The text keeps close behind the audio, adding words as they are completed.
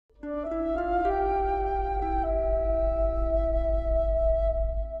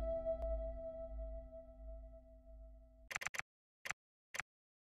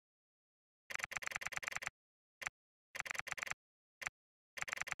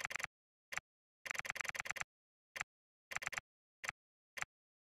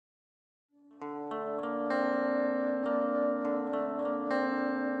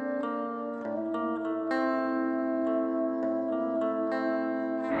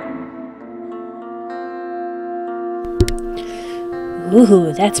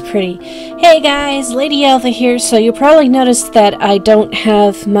Ooh, that's pretty. Hey guys, Lady Alpha here. So you probably noticed that I don't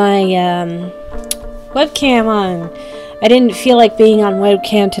have my webcam on. I didn't feel like being on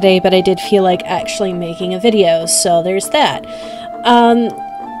webcam today, but I did feel like actually making a video, so there's that.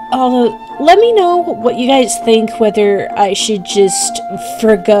 Although, let me know what you guys think, whether I should just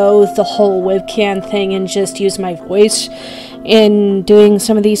forgo the whole webcam thing and just use my voice in doing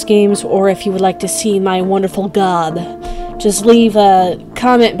some of these games, or if you would like to see my wonderful gob. Just leave a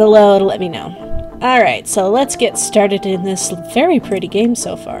comment below to let me know. Alright, so let's get started in this very pretty game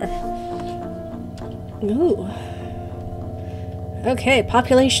so far. Ooh. Okay,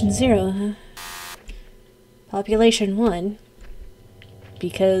 population 0. Population 1.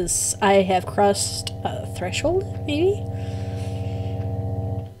 Because I have crossed a threshold, maybe?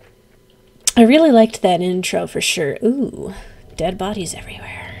 I really liked that intro for sure. Ooh, dead bodies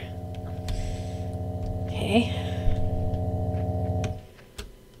everywhere. Okay.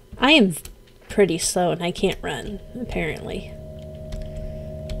 I am pretty slow and I can't run, apparently.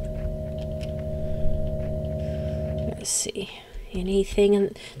 Let's see. Anything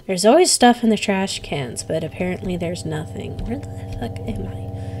in... There's always stuff in the trash cans, but apparently there's nothing. Where the fuck am I?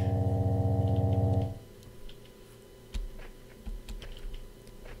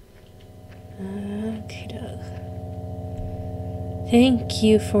 Okay, thank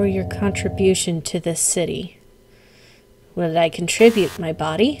you for your contribution to this city. What did I contribute? My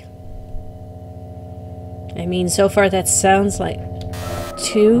body? I mean, so far that sounds like...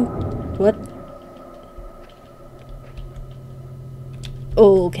 2? What?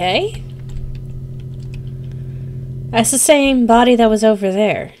 Okay. That's the same body that was over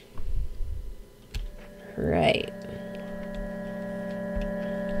there. Right.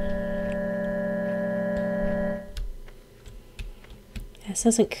 This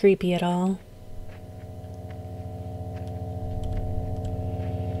isn't creepy at all.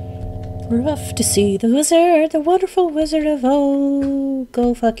 We're off to see the wizard, the wonderful wizard of oh,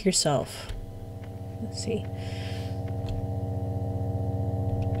 go fuck yourself. Let's see.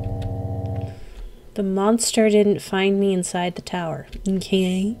 The monster didn't find me inside the tower.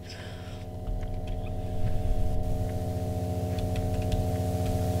 Okay.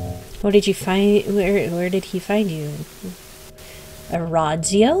 What did you find? Where did he find you? A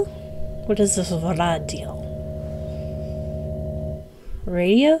radio? What is this radio?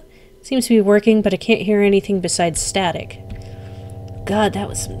 Radio? Seems to be working, but I can't hear anything besides static. God, that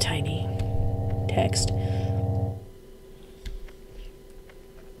was some tiny text.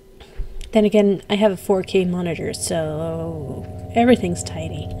 Then again, I have a 4K monitor, so everything's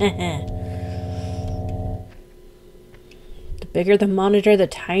tiny. The bigger the monitor, the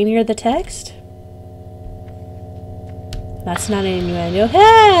tinier the text? That's not an innuendo.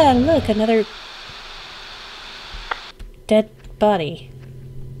 Ah, look, another dead body.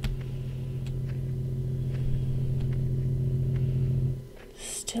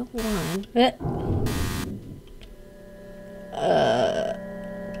 Still one.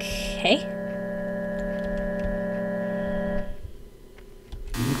 Okay.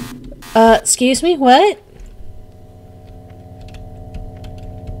 Excuse me, what?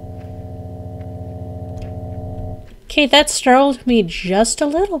 Okay, that startled me just a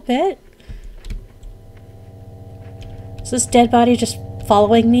little bit. Is this dead body just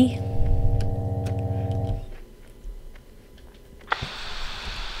following me? If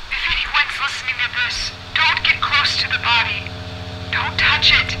anyone's listening to this, don't get close to the body. Don't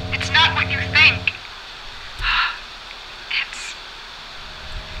touch it. It's not what you think.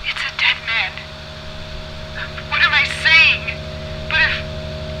 It's a dead man. What am I saying? But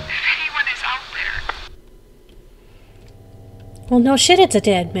if anyone is out there... Well, no shit, it's a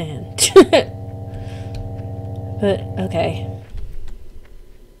dead man. But, okay.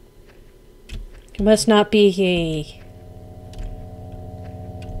 It must not be a...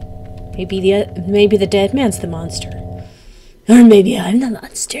 Maybe the dead man's the monster. Or maybe I'm the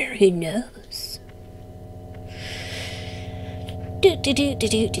monster, who knows? Do.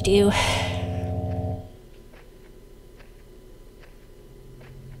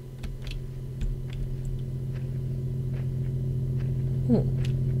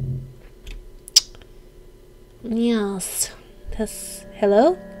 Yes. That's...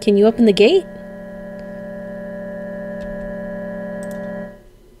 Hello? Can you open the gate?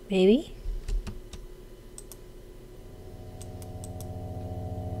 Maybe?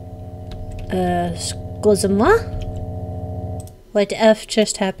 Excuse-moi? What the F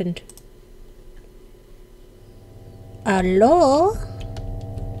just happened? Hello?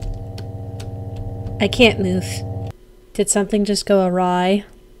 I can't move. Did something just go awry?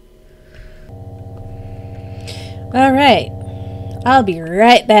 Alright. I'll be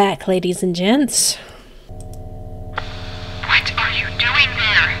right back, ladies and gents. What are you doing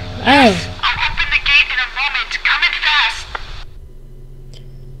there? Oh. I'll open the gate in a moment. Come in fast.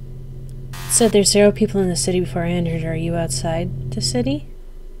 So there's 0 people in the city before I entered. Are you outside the city?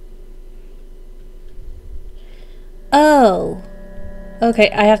 Oh.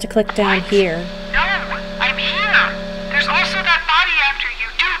 Okay, I have to click down here. No, I'm here. There's also that body after you.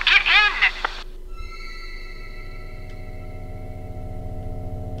 Dude, get in.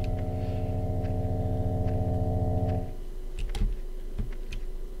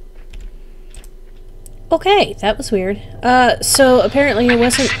 Okay, that was weird. So apparently it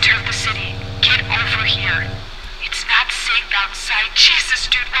wasn't... Center of the city. Get over here. It's not safe outside. Jesus,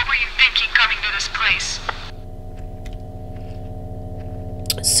 dude, what were you thinking coming to this place?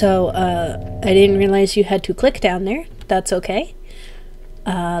 So, I didn't realize you had to click down there. That's okay.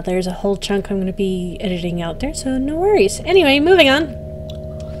 There's a whole chunk I'm going to be editing out there, so no worries. Anyway, moving on.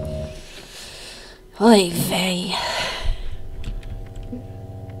 Oy vey.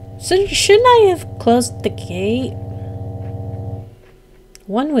 So, shouldn't I have closed the gate?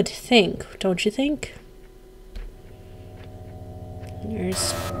 One would think, don't you think?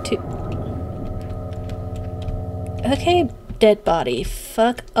 There's 2. Okay, dead body.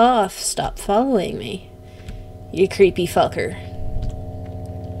 Fuck off. Stop following me. You creepy fucker.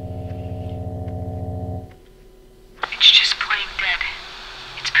 It's just plain dead.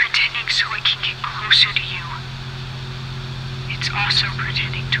 It's pretending so it can get closer to you. It's also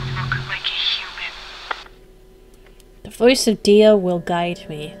pretending to look like a human. The voice of Dia will guide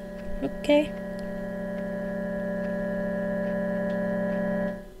me. Okay.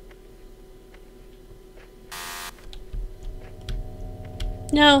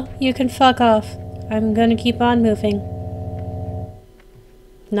 No, you can fuck off. I'm gonna keep on moving.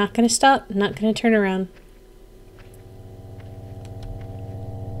 Not gonna stop, not gonna turn around.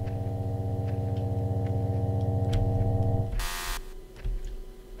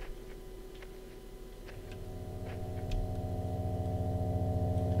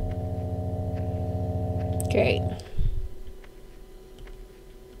 Great.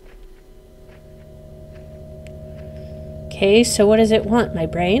 Okay, so what does it want? My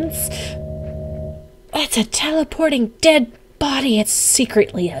brains? It's a teleporting dead body. It's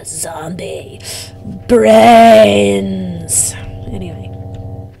secretly a zombie. Brains. Anyway.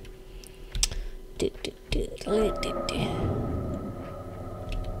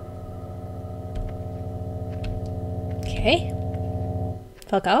 Okay.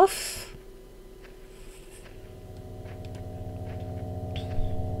 Fuck off.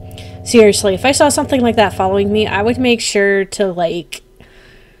 Seriously, if I saw something like that following me, I would make sure to, like,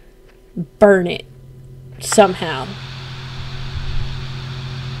 burn it somehow.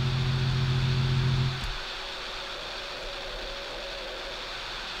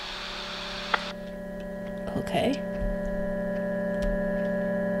 Okay.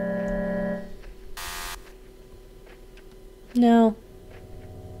 No.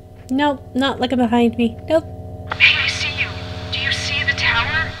 Nope, not looking behind me. Nope. Hey, I see you. Do you see the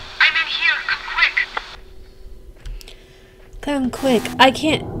tower? I'm in here. Come quick. Come quick. I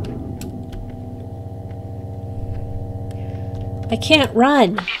can't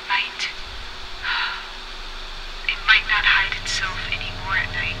run. It might not hide itself anymore at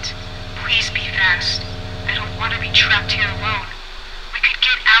night. Please be fast. I don't want to be trapped here alone. We could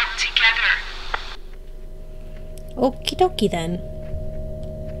get out together. Okie dokie then.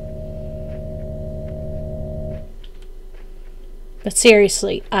 But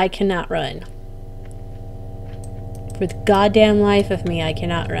seriously, I cannot run. For the goddamn life of me, I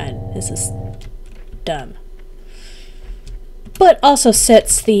cannot run. This is dumb. But also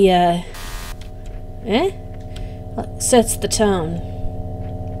sets the, sets the tone.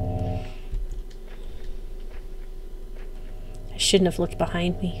 I shouldn't have looked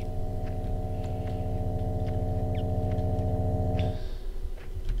behind me.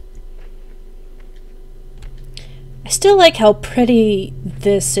 I still like how pretty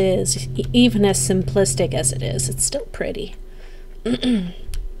this is, even as simplistic as it is. It's still pretty. Can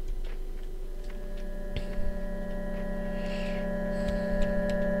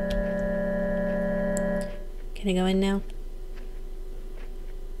I go in now?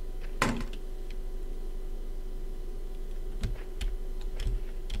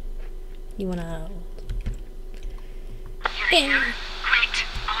 You wanna... You're here? Great.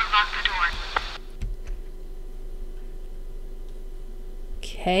 I'll unlock the door.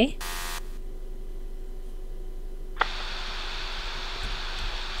 Okay.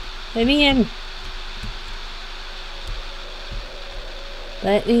 Let me in.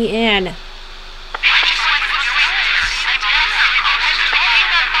 Let me in.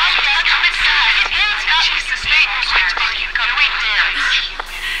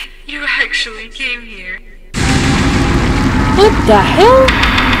 actually came here. What the hell?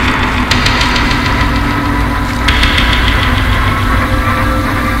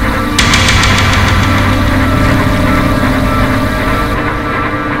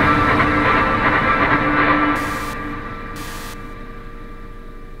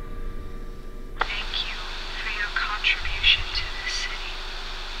 Thank you for your contribution to this city.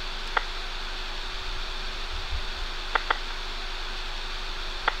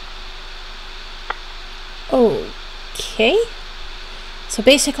 Okay. So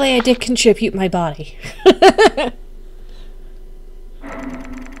basically I did contribute my body.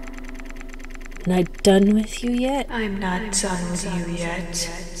 Not done with you yet? I'm not done with you yet.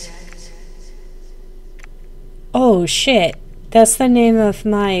 Oh shit. That's the name of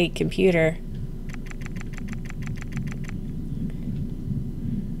my computer.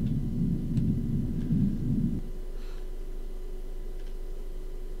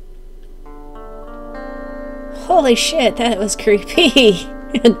 Holy shit, that was creepy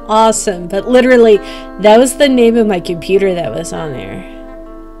and awesome. But literally, that was the name of my computer that was on there.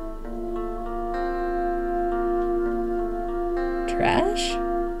 Trash?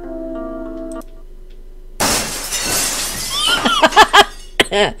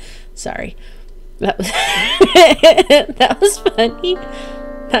 Sorry. That was that was funny.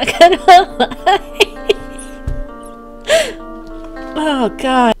 Not gonna lie. Oh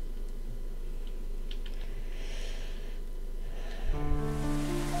god.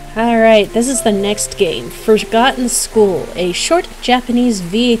 Alright, this is the next game. Forgotten School, a short Japanese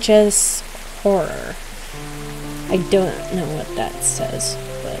VHS horror. I don't know what that says,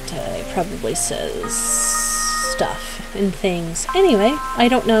 but it probably says stuff and things. Anyway, I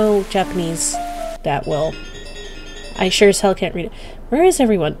don't know Japanese that well. I sure as hell can't read it. Where is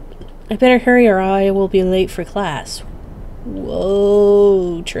everyone? I better hurry or I will be late for class.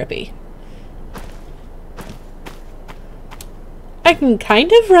 Whoa, trippy. I can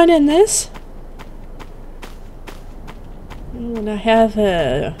kind of run in this. And I have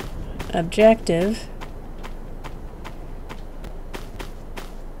a objective.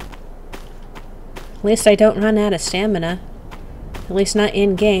 At least I don't run out of stamina. At least not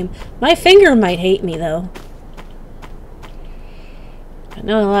in-game. My finger might hate me, though. But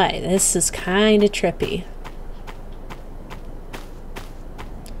no lie, this is kind of trippy.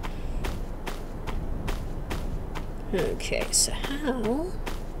 Okay, so how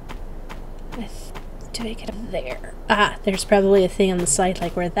do I get up there? Ah, there's probably a thing on the side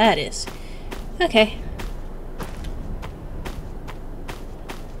like where that is. Okay.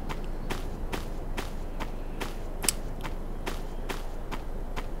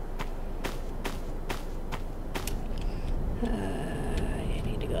 I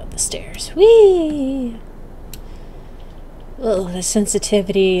need to go up the stairs. Whee! Oh, the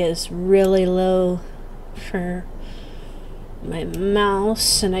sensitivity is really low for my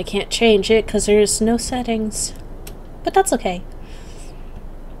mouse, and I can't change it because there's no settings. But that's okay.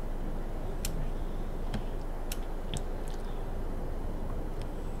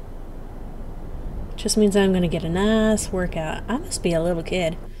 Just means I'm gonna get a nice workout. I must be a little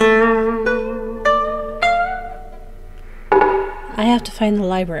kid. I have to find the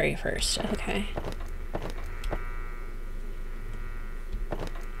library first. Okay.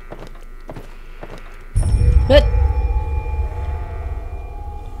 But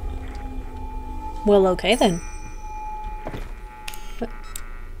well, okay then. What?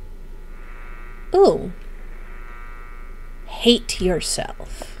 Ooh. Hate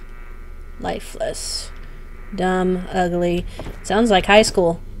yourself. Lifeless. Dumb. Ugly. Sounds like high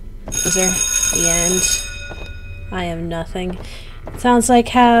school. Is there the end? I am nothing. Sounds like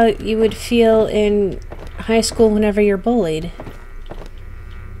how you would feel in high school whenever you're bullied.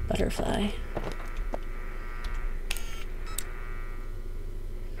 Butterfly.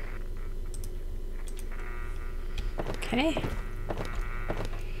 Okay.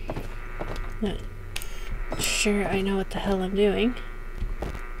 Not sure I know what the hell I'm doing.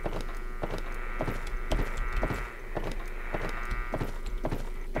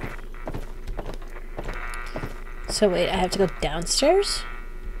 So wait, I have to go downstairs?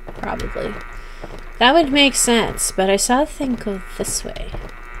 Probably. That would make sense, but I saw the thing go this way.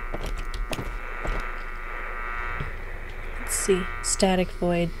 Let's see. Static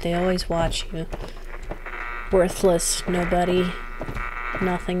void. They always watch you. Worthless. Nobody.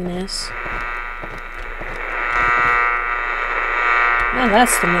 Nothingness. Oh,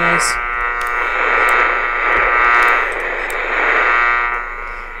 that's the noise.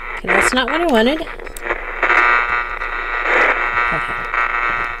 Okay, that's not what I wanted.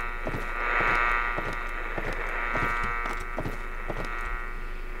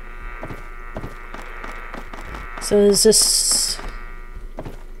 So is this...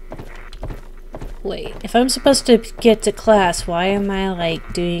 Wait, if I'm supposed to get to class, why am I,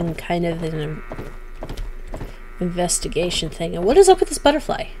 like, doing kind of an investigation thing? And what is up with this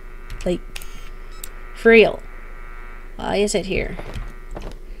butterfly? Like, for real. Why is it here?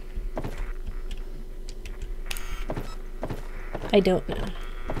 I don't know.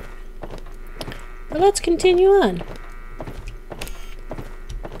 But let's continue on.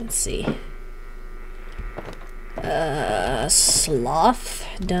 Let's see. Sloth?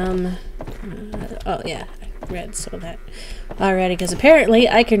 Dumb. Oh yeah, I read so that already, because apparently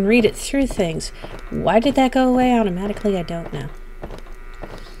I can read it through things. Why did that go away automatically? I don't know.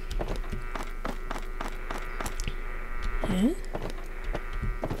 Huh?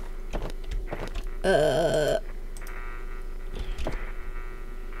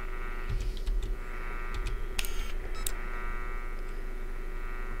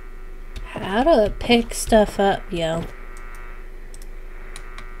 How to pick stuff up, yo.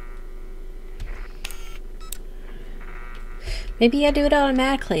 Maybe I do it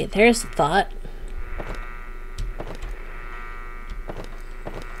automatically. There's the thought.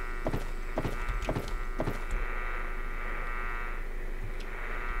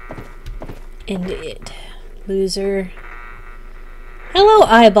 End it. Loser. Hello,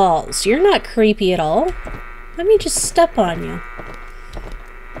 eyeballs. You're not creepy at all. Let me just step on you.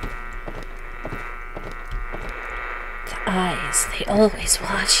 The eyes, they always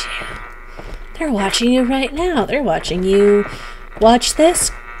watch you. They're watching you right now. They're watching you. Watch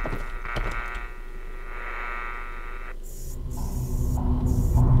this.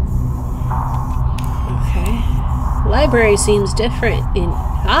 Okay. Library seems different in...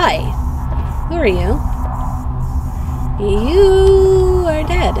 Hi. Who are you? You are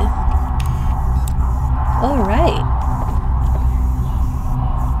dead. Alright.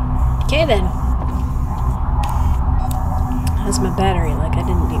 Okay then. How's my battery? Like, I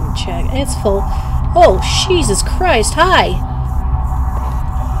didn't even check. It's full. Oh, Jesus Christ. Hi.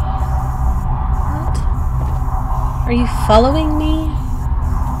 What? Are you following me?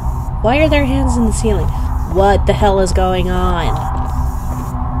 Why are there hands in the ceiling? What the hell is going on?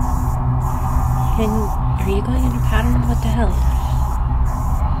 Are you going in a pattern? What the hell?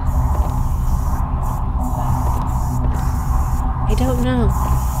 I don't know.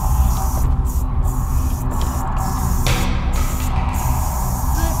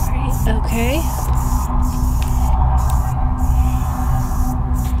 Alright, okay.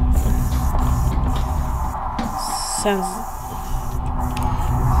 Sounds...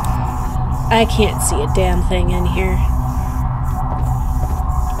 I can't see a damn thing in here.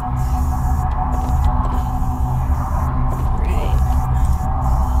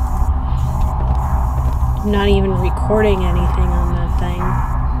 I'm not even recording anything on that thing.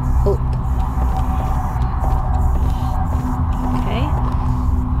 Oh. Okay.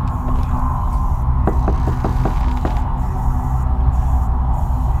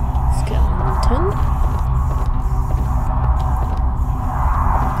 Skeleton.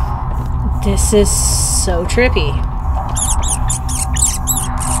 This is so trippy.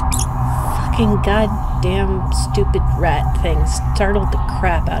 Fucking goddamn stupid rat thing startled the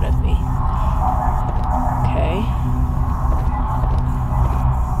crap out of me.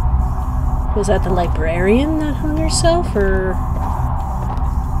 Was that the librarian that hung herself, or...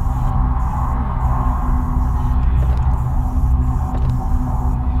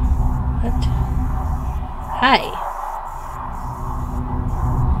 What? Hi.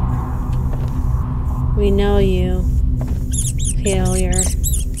 We know you. Failure.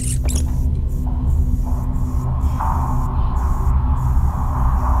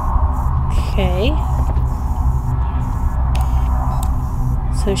 Okay.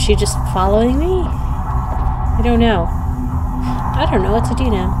 So is she just following me? I don't know. I don't know what to do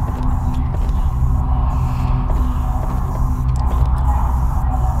now.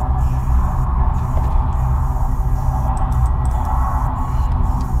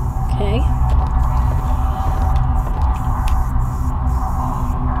 Okay.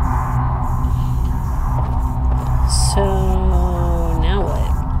 So now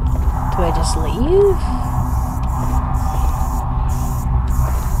what? Do I just leave?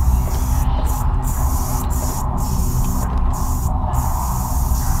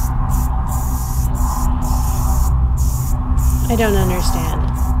 I don't understand.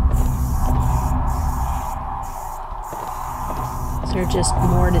 Is there just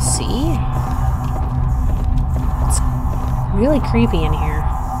more to see? It's really creepy in here.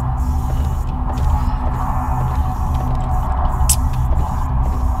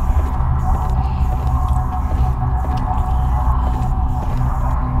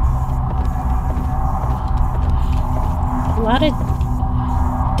 lot of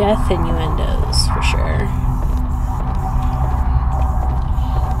death innuendos, for sure.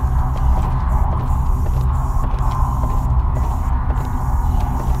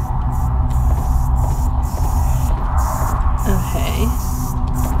 Okay.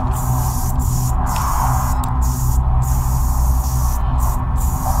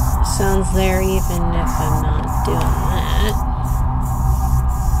 Sounds there even if I'm not doing that.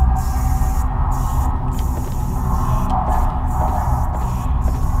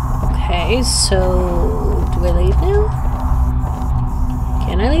 Okay, so do I leave now?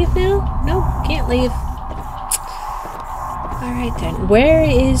 Can I leave now? No, can't leave. Alright then, where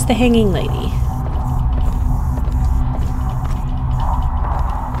is the hanging lady?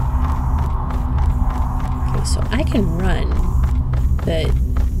 Okay, so I can run, but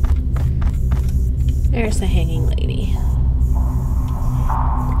there's the hanging lady.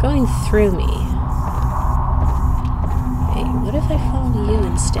 You're going through me. Hey, what if I follow you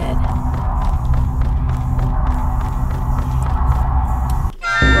instead?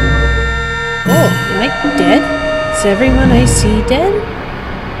 Oh, am I dead? Is everyone I see dead?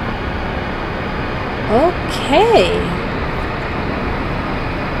 Okay.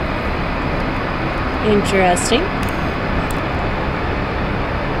 Interesting.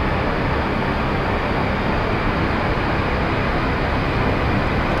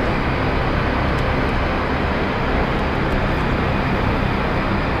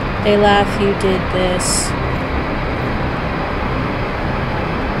 They laugh you did this.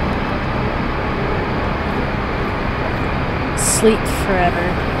 Sleep forever.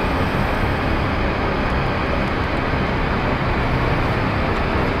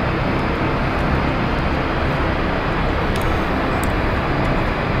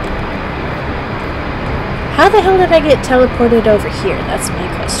 How the hell did I get teleported over here? That's my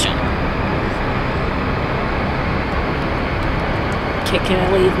question. Okay, can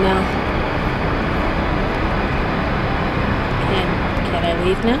I leave now? Can I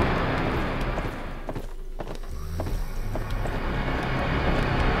leave now?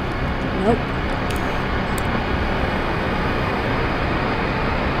 Nope.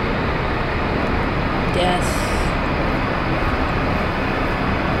 Death.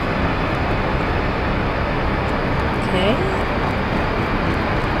 Okay.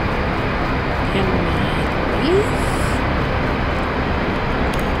 Can I leave?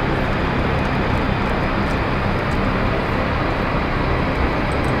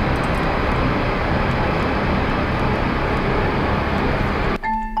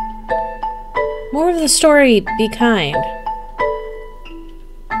 More of the story, be kind.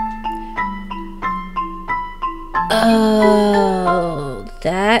 Oh,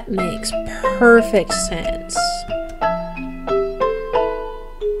 that makes perfect sense.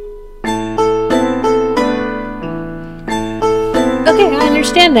 Okay, I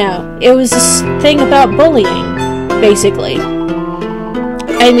understand now. It was this thing about bullying, basically.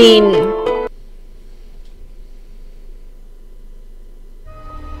 I mean...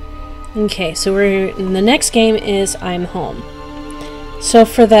 Okay, so the next game is I'm Home. So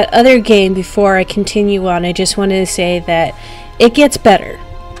for that other game, before I continue on, I just wanted to say that it gets better.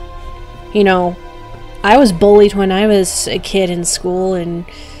 You know, I was bullied when I was a kid in school, and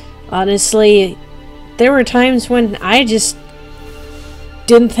honestly, there were times when I just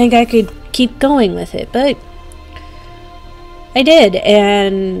didn't think I could keep going with it, but I did,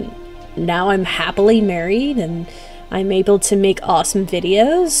 and now I'm happily married, and I'm able to make awesome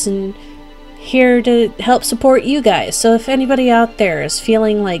videos, and here to help support you guys. So if anybody out there is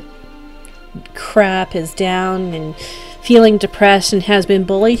feeling like crap, is down, and feeling depressed and has been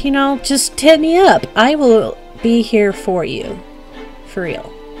bullied, you know, just hit me up. I will be here for you. For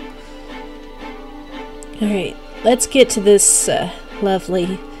real. Alright, let's get to this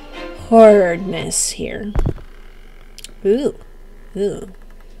lovely horrorness here. Ooh. Ooh.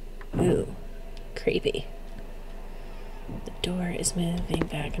 Ooh. Creepy. The door is moving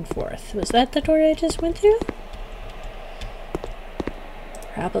back and forth. Was that the door I just went through?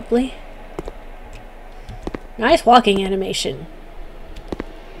 Probably. Nice walking animation.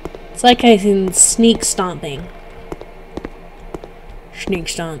 It's like I can sneak stomping. Sneak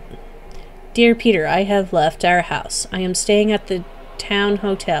stomp. Dear Peter, I have left our house. I am staying at the town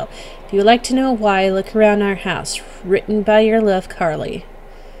hotel. If you would like to know why, look around our house. Written by your love, Carly.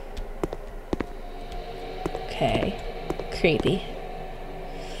 Okay. Creepy.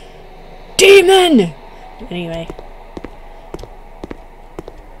 Demon! Anyway.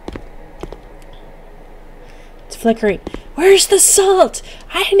 It's flickering. Where's the salt?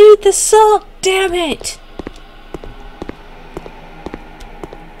 I need the salt, damn it!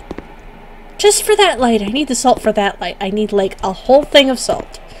 Just for that light. I need the salt for that light. I need, like, a whole thing of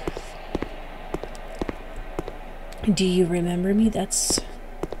salt. Do you remember me? That's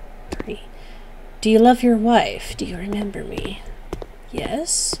 3. Do you love your wife? Do you remember me?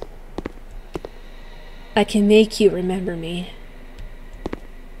 Yes. I can make you remember me.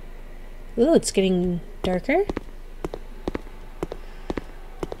 Ooh, it's getting darker.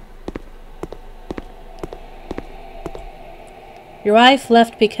 Your wife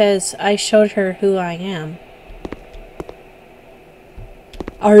left because I showed her who I am.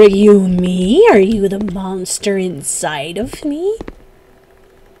 Are you me? Are you the monster inside of me?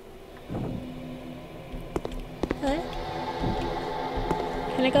 What?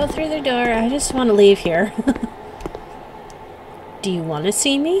 Can I go through the door? I just want to leave here. Do you want to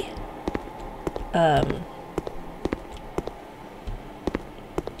see me?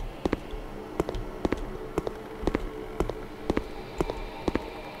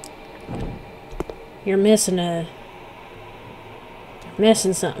 You're missing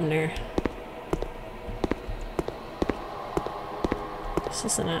something there. Is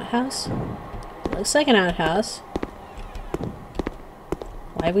this an outhouse? Looks like an outhouse.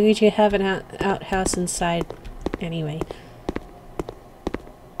 Why would you have an outhouse inside anyway?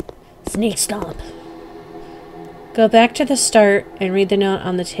 Sneak stomp. Go back to the start and read the note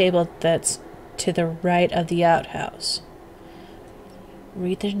on the table that's to the right of the outhouse.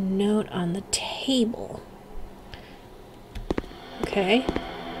 Read the note on the table. Okay.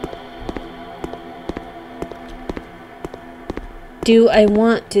 Do I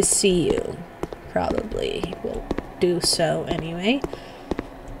want to see you? Probably will do so anyway.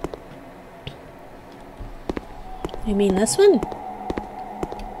 You mean this one?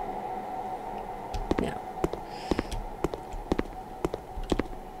 No.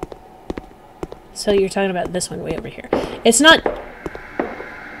 So you're talking about this one way over here. It's not...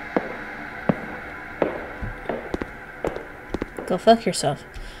 Go fuck yourself.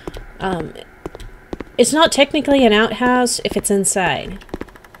 It's not technically an outhouse if it's inside.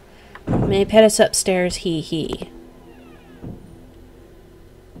 May pet us upstairs, he.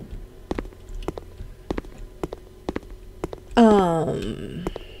 How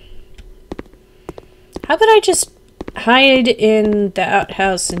about I just hide in the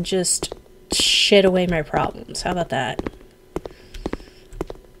outhouse and just shit away my problems? How about that?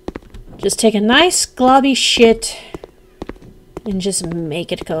 Just take a nice globby shit and just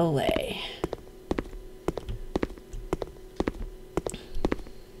make it go away.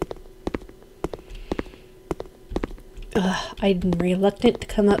 I'm reluctant to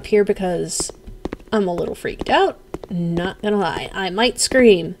come up here because I'm a little freaked out. Not gonna lie. I might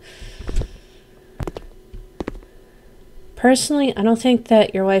scream. Personally, I don't think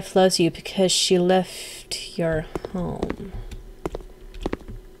that your wife loves you because she left your home.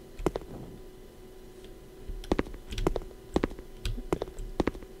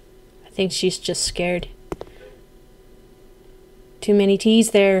 I think she's just scared. Too many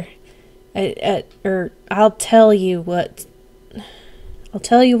T's there. I'll tell you what.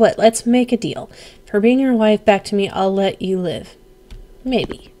 Let's make a deal. For bringing your wife back to me, I'll let you live.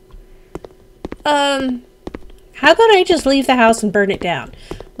 Maybe. How about I just leave the house and burn it down?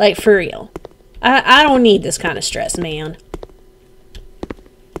 Like, for real. I don't need this kind of stress, man.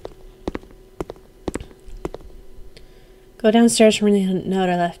 Go downstairs from the note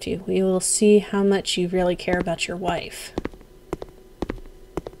I left you. We will see how much you really care about your wife.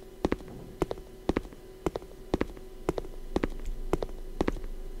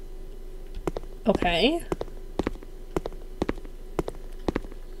 Okay.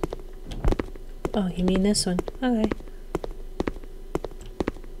 Oh, you mean this one? Okay.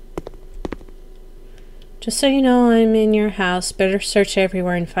 Just so you know, I'm in your house. Better search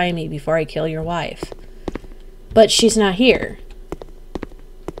everywhere and find me before I kill your wife. But she's not here.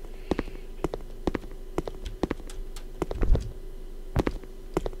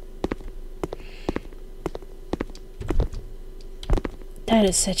 That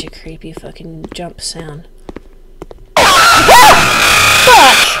is such a creepy fucking jump sound. Fuck!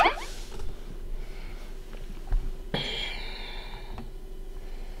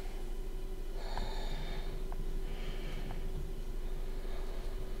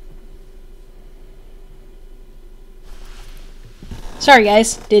 Sorry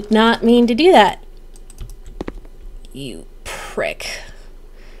guys, did not mean to do that. You prick.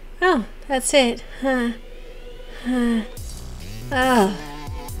 Oh, that's it. Oh,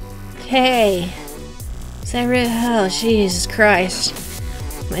 okay. Is that real? Oh, Jesus Christ.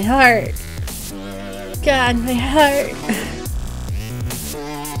 My heart. God, my heart.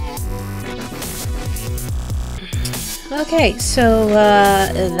 Okay, so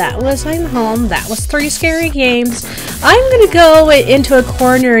that was I'm home. That was 3 scary games. I'm gonna go into a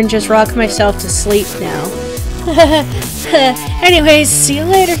corner and just rock myself to sleep now. Anyways, see you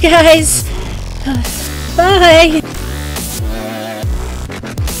later, guys. Bye.